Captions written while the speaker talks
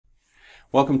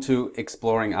Welcome to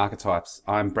Exploring Archetypes.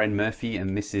 I'm Bren Murphy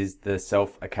and this is the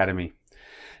Self Academy.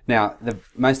 Now, the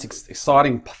most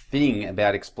exciting thing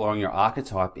about exploring your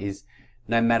archetype is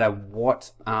no matter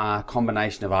what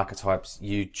combination of archetypes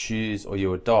you choose or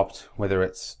you adopt, whether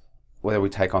we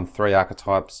take on 3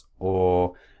 archetypes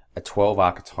or a 12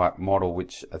 archetype model,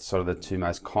 which are sort of the 2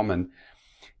 most common,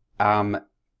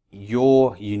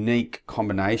 your unique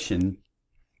combination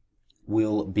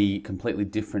will be completely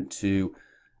different to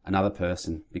another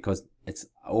person because it's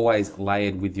always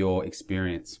layered with your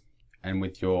experience and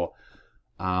with your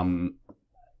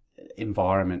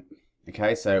environment.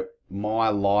 Okay, so my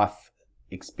life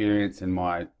experience and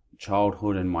my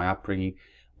childhood and my upbringing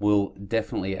will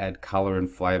definitely add color and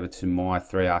flavor to my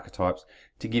 3 archetypes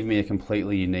to give me a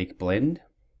completely unique blend.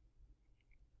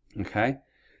 Okay,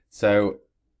 so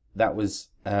that was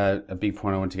a big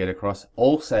point I want to get across.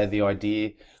 Also, the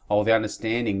idea or the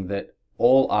understanding that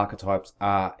all archetypes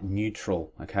are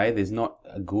neutral. Okay, there's not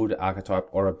a good archetype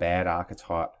or a bad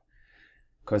archetype,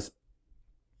 because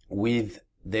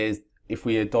if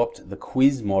we adopt the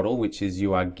quiz model, which is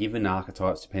you are given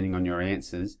archetypes depending on your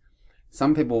answers,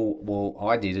 some people, well,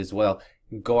 I did as well,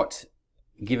 got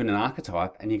given an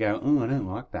archetype and you go, oh, I don't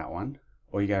like that one,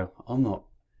 or you go, I'm not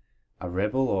a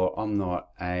rebel, or I'm not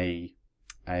a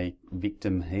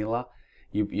victim healer.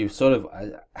 You sort of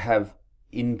have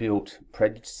inbuilt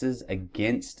prejudices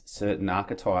against certain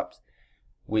archetypes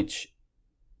which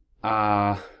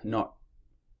are not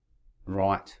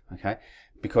right, okay?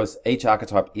 Because each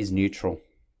archetype is neutral.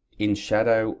 In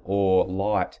shadow or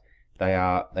light,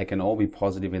 they can all be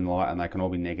positive in light and they can all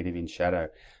be negative in shadow.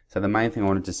 So the main thing I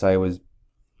wanted to say was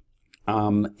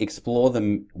explore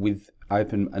them with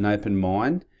an open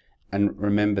mind, and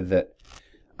remember that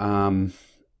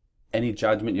any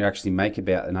judgment you actually make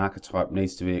about an archetype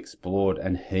needs to be explored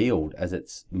and healed, as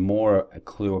it's more a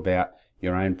clue about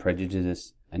your own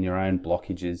prejudices and your own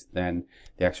blockages than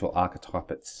the actual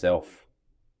archetype itself.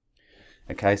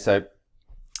 Okay, so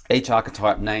each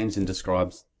archetype names and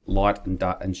describes light and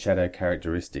dark and shadow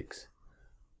characteristics.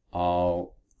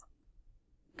 I'll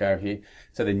go here.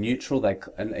 So the neutral,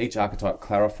 and each archetype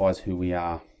clarifies who we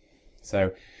are.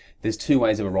 So there's 2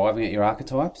 ways of arriving at your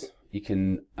archetypes. You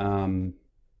can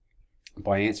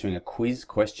by answering a quiz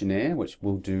questionnaire, which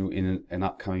we'll do in an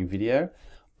upcoming video,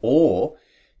 or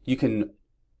you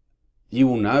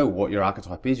will know what your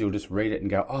archetype is. You'll just read it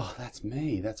and go, oh, that's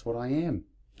me, that's what I am.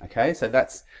 Okay, so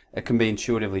it can be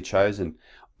intuitively chosen.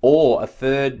 Or a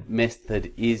third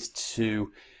method is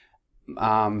to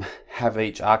have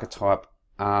each archetype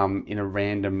in a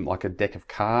random, like a deck of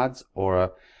cards,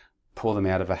 or pull them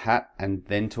out of a hat, and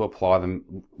then to apply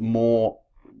them more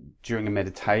during a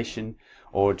meditation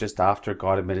or just after a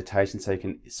guided meditation, so you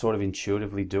can sort of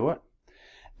intuitively do it,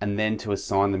 and then to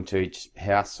assign them to each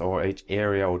house or each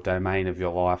area or domain of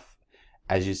your life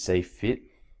as you see fit.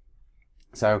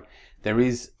 So there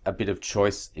is a bit of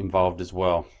choice involved as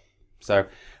well. So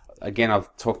again,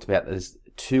 I've talked about there's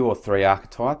 2 or 3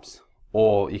 archetypes,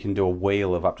 or you can do a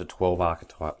wheel of up to 12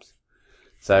 archetypes.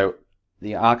 So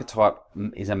the archetype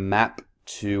is a map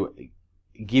to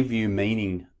give you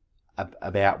meaning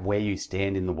about where you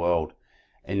stand in the world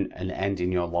and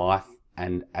in your life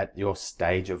and at your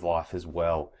stage of life as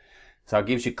well. So it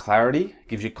gives you clarity,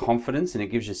 gives you confidence, and it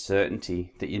gives you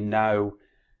certainty that you know,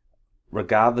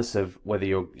 regardless of whether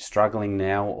you're struggling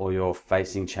now or you're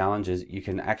facing challenges, you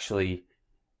can actually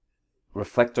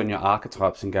reflect on your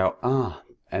archetypes and go,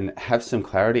 and have some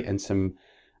clarity and some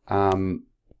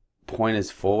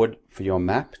pointers forward for your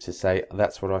map to say,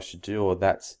 that's what I should do, or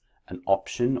that's an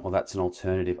option, or that's an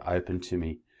alternative open to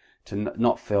me. To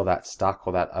not feel that stuck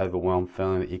or that overwhelmed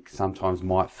feeling that you sometimes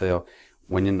might feel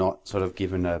when you're not sort of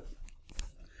given an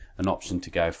option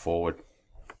to go forward.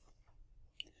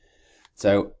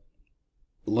 So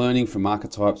learning from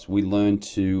archetypes, we learn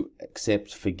to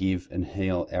accept, forgive, and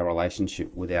heal our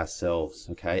relationship with ourselves,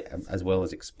 okay, as well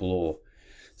as explore.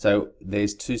 So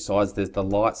there's 2 sides. There's the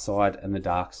light side and the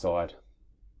dark side.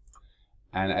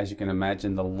 And as you can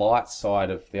imagine, the light side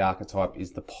of the archetype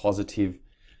is the positive,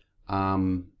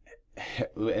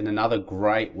 and another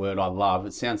great word I love,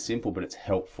 it sounds simple, but it's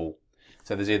helpful.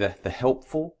 So there's either the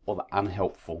helpful or the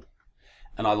unhelpful.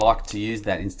 And I like to use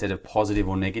that instead of positive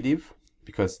or negative,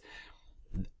 because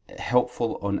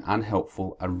helpful and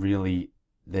unhelpful are really,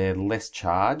 they're less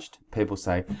charged. People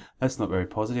say, that's not very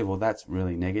positive, or that's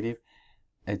really negative.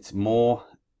 It's more,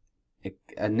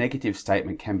 a negative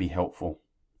statement can be helpful,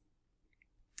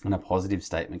 and a positive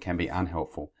statement can be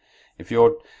unhelpful. If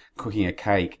you're cooking a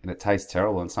cake and it tastes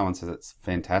terrible and someone says it's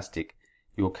fantastic,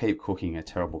 you'll keep cooking a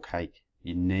terrible cake.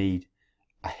 You need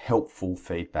a helpful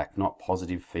feedback, not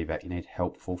positive feedback. You need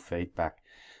helpful feedback.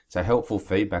 So helpful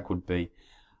feedback would be,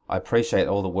 I appreciate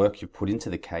all the work you've put into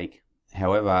the cake.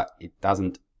 However, it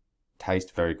doesn't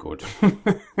taste very good.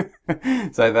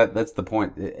 So that's the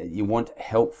point. You want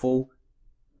helpful.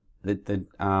 The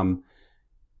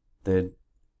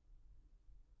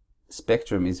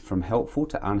spectrum is from helpful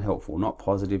to unhelpful, not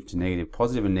positive to negative.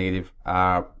 Positive and negative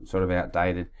are sort of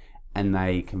outdated, and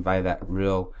they convey that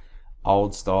real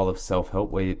old style of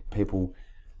self-help where people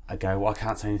go, well, I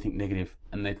can't say anything negative,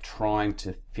 and they're trying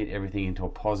to fit everything into a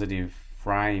positive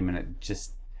frame, and it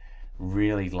just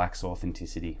really lacks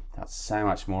authenticity. That's so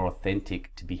much more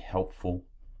authentic to be helpful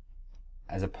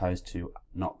as opposed to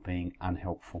not being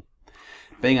unhelpful.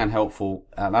 Being unhelpful,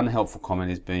 an unhelpful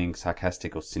comment is being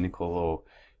sarcastic or cynical or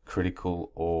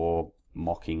critical or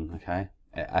mocking, okay?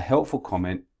 A helpful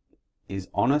comment is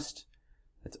honest,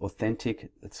 it's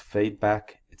authentic, it's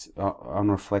feedback, it's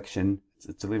on reflection, it's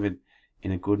delivered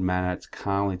in a good manner, it's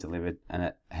calmly delivered, and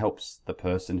it helps the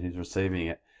person who's receiving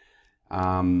it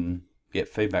get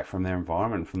feedback from their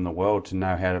environment, from the world, to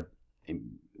know how to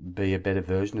be a better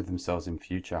version of themselves in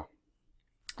future.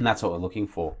 And that's what we're looking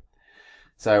for.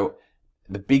 So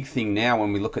the big thing now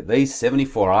when we look at these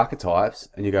 74 archetypes,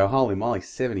 and you go, holy moly,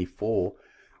 74.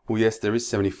 Well, yes, there is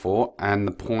 74. And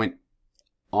the point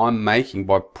I'm making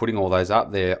by putting all those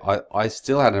up there, I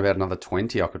still had about another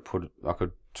 20 I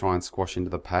could try and squash into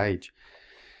the page.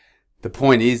 The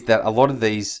point is that a lot of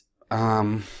these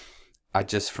are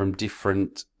just from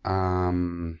different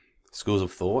schools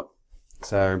of thought.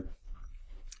 So,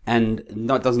 and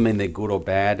that doesn't mean they're good or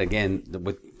bad, again,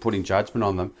 with putting judgment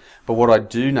on them. But what I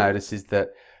do notice is that,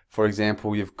 for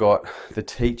example, you've got the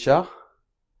teacher.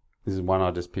 This is one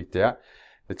I just picked out.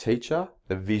 The teacher,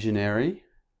 the visionary,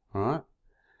 all right?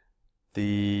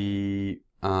 The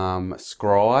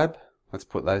scribe, let's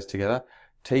put those together.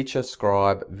 Teacher,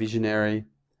 scribe, visionary,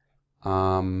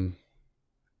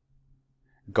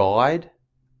 guide,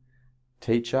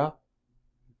 teacher,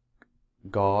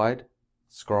 guide,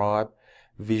 scribe,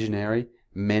 visionary,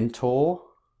 mentor.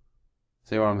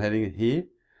 See where I'm heading here?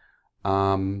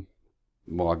 Well,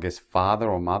 I guess father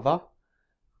or mother.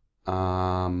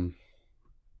 Right,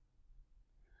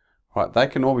 they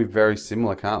can all be very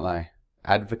similar, can't they?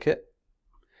 Advocate.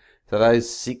 So those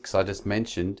 6 I just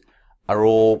mentioned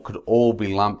could all be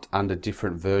lumped under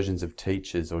different versions of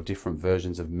teachers, or different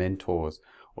versions of mentors,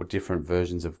 or different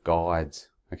versions of guides.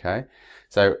 Okay,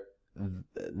 so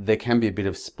there can be a bit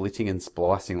of splitting and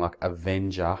splicing, like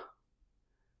Avenger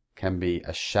can be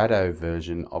a shadow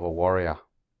version of a warrior,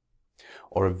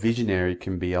 or a visionary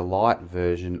can be a light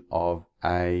version of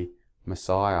a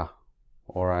messiah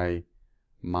or a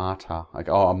martyr. Like,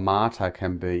 a martyr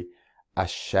can be a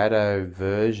shadow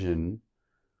version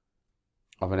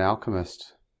of an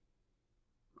alchemist,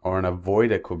 or an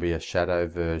avoider could be a shadow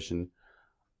version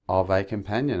of a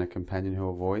companion who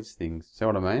avoids things. See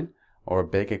what I mean? Or a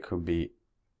beggar could be.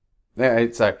 Yeah,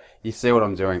 so you see what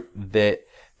I'm doing. There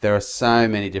are so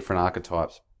many different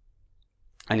archetypes,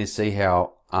 and you see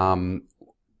how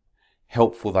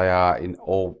helpful they are in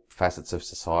all facets of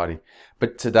society.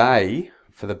 But today,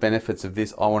 for the benefits of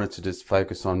this, I wanted to just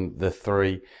focus on the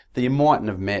 3 that you mightn't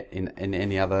have met in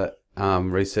any other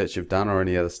research you've done or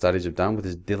any other studies you've done, with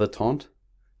this dilettante,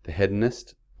 the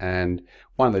hedonist, and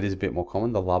one that is a bit more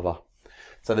common, the lover.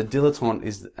 So the dilettante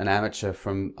is an amateur,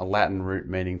 from a Latin root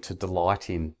meaning to delight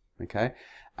in, okay?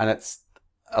 And it's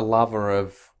a lover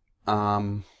of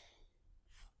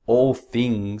all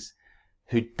things,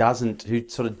 who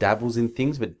sort of dabbles in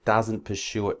things but doesn't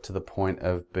pursue it to the point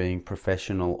of being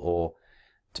professional or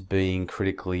to being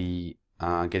critically,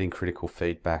 getting critical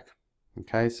feedback.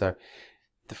 Okay, so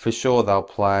for sure they'll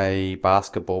play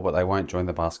basketball, but they won't join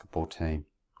the basketball team,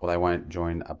 or they won't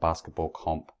join a basketball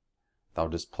comp. They'll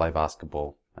just play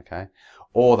basketball, okay?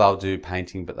 Or they'll do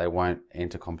painting, but they won't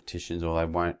enter competitions, or they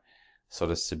won't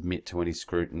sort of submit to any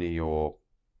scrutiny, or,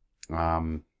 do you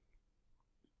know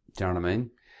what I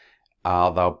mean?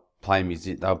 They'll play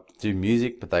music, they'll do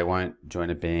music, but they won't join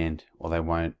a band, or they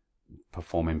won't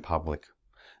perform in public.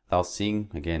 They'll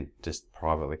sing, again, just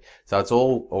privately. So it's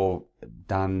all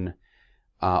done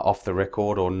off the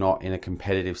record, or not in a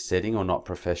competitive setting, or not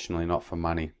professionally, not for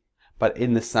money. But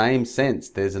in the same sense,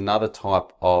 there's another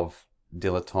type of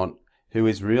dilettante who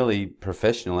is really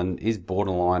professional and is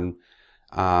borderline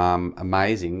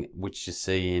amazing, which you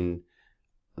see in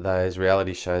those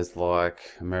reality shows like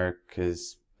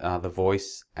America's The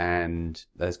Voice, and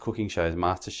those cooking shows,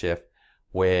 MasterChef,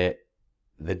 where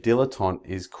the dilettante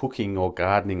is cooking or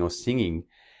gardening or singing,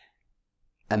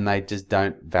 and they just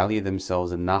don't value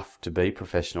themselves enough to be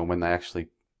professional when they actually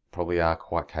probably are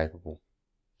quite capable.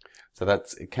 So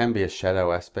it can be a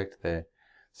shadow aspect there.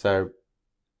 So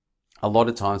a lot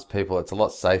of times people, it's a lot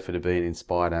safer to be an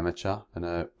inspired amateur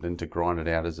than to grind it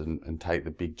out and take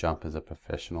the big jump as a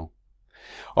professional.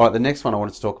 All right, the next one I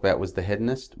wanted to talk about was the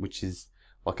hedonist, which is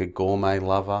like a gourmet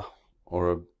lover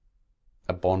or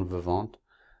a bon vivant.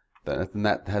 And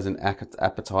that has an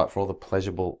appetite for all the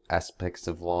pleasurable aspects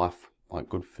of life, like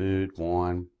good food,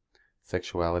 wine,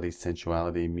 sexuality,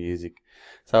 sensuality, music.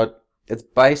 So it's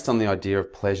based on the idea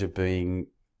of pleasure being,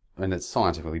 and it's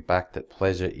scientifically backed, that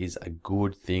pleasure is a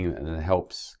good thing and it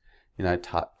helps, you know,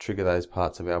 trigger those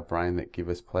parts of our brain that give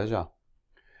us pleasure.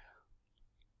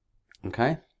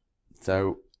 Okay,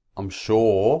 so I'm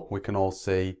sure we can all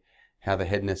see how the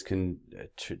hedonist can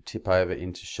tip over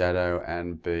into shadow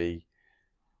and be,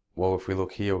 well, if we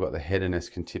look here, we've got the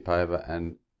hedonist can tip over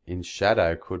and in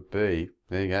shadow could be,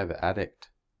 there you go, the addict.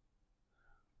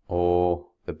 Or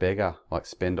the beggar, like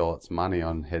spend all its money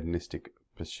on hedonistic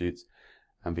pursuits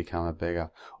and become a beggar.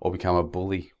 Or become a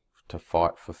bully to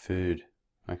fight for food,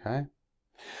 okay?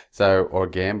 So, or a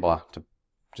gambler, to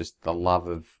just the love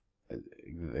of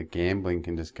the gambling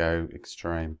can just go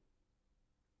extreme.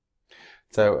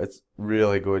 So it's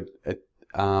really good.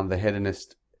 The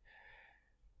hedonist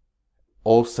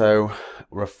also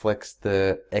reflects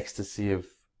the ecstasy of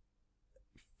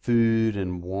food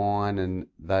and wine, and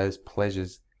those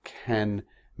pleasures can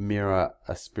mirror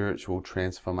a spiritual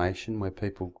transformation where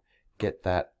people get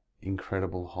that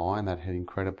incredible high and that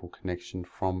incredible connection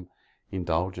from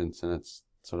indulgence, and it's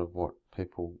sort of what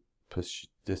people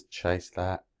just chase,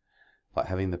 that, like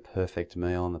having the perfect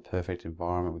meal and the perfect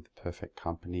environment with the perfect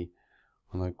company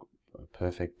on the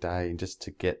perfect day, and just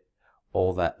to get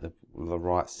all that, the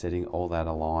right setting, all that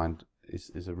aligned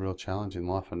is a real challenge in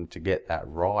life, and to get that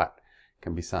right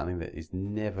can be something that is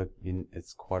never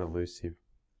it's quite elusive.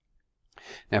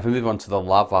 Now if we move on to the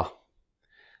lover,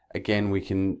 again we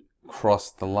can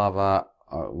cross the lover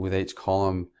with each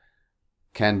column,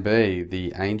 can be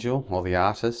the angel or the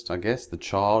artist, I guess, the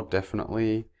child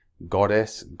definitely,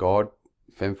 goddess, god,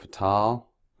 femme fatale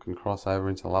can cross over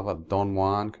into the lover, Don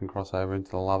Juan can cross over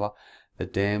into the lover, the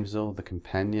damsel, the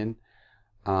companion,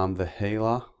 the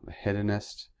healer, the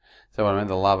hedonist. So what I mean,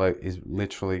 the lover is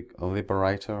literally a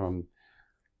liberator,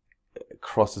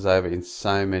 crosses over in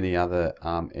so many other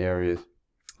areas,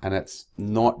 and it's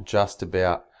not just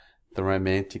about the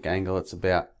romantic angle, it's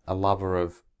about a lover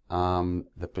of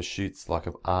the pursuits like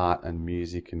of art and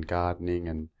music and gardening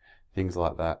and things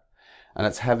like that, and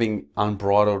it's having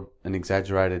unbridled and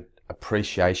exaggerated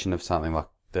appreciation of something, like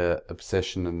the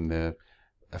obsession and the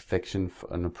affection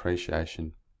and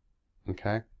appreciation,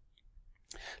 okay,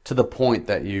 to the point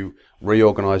that you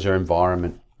reorganize your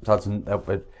environment. So it's,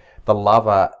 the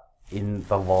lover in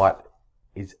the light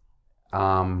is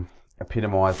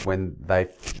epitomized when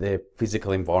their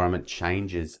physical environment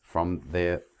changes from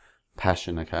their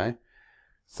passion, okay?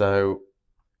 So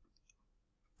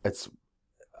it's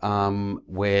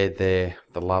where the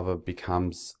lover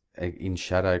becomes, in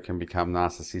shadow, can become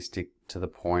narcissistic to the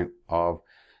point of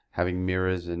having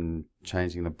mirrors and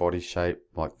changing the body shape,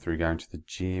 like through going to the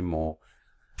gym, or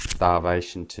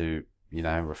starvation to, you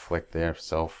know, reflect their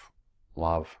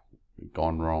self-love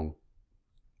gone wrong.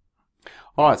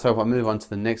 Alright, so if I move on to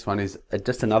the next one, is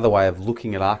just another way of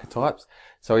looking at archetypes.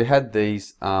 So we had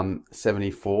these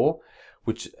 74,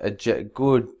 which are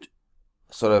good,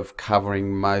 sort of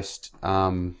covering most,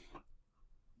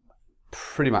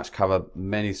 pretty much cover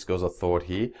many schools of thought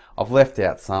here. I've left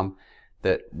out some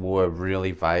that were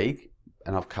really vague,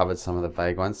 and I've covered some of the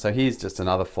vague ones. So here's just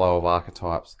another flow of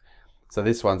archetypes. So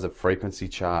this one's a frequency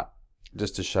chart,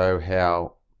 just to show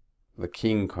how the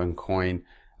king and queen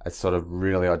are sort of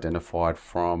really identified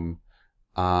from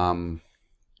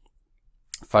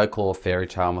folklore, fairy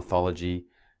tale mythology,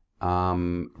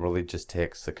 religious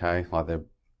texts, okay? Like they're,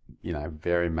 you know,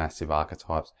 very massive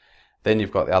archetypes. Then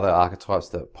you've got the other archetypes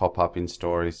that pop up in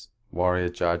stories: warrior,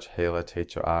 judge, healer,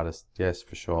 teacher, artist. Yes,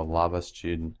 for sure. Lover,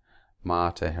 student,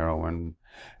 martyr, heroine.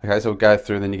 Okay, so we'll go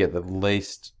through, then you get the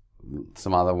least,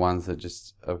 some other ones that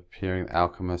just are appearing: the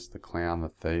alchemist, the clown, the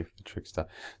thief, the trickster.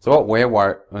 So what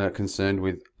we're concerned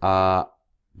with are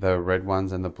the red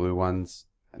ones and the blue ones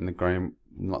and the green,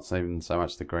 not even so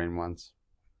much the green ones,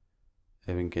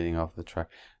 even getting off the track,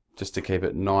 just to keep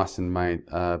it nice and main,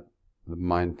 the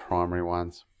main primary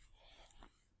ones.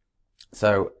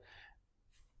 So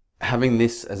having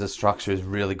this as a structure is a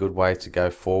really good way to go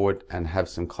forward and have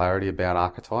some clarity about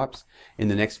archetypes. In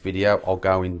the next video, I'll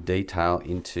go in detail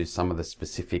into some of the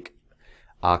specific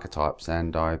archetypes,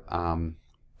 and I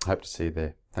hope to see you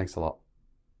there. Thanks a lot.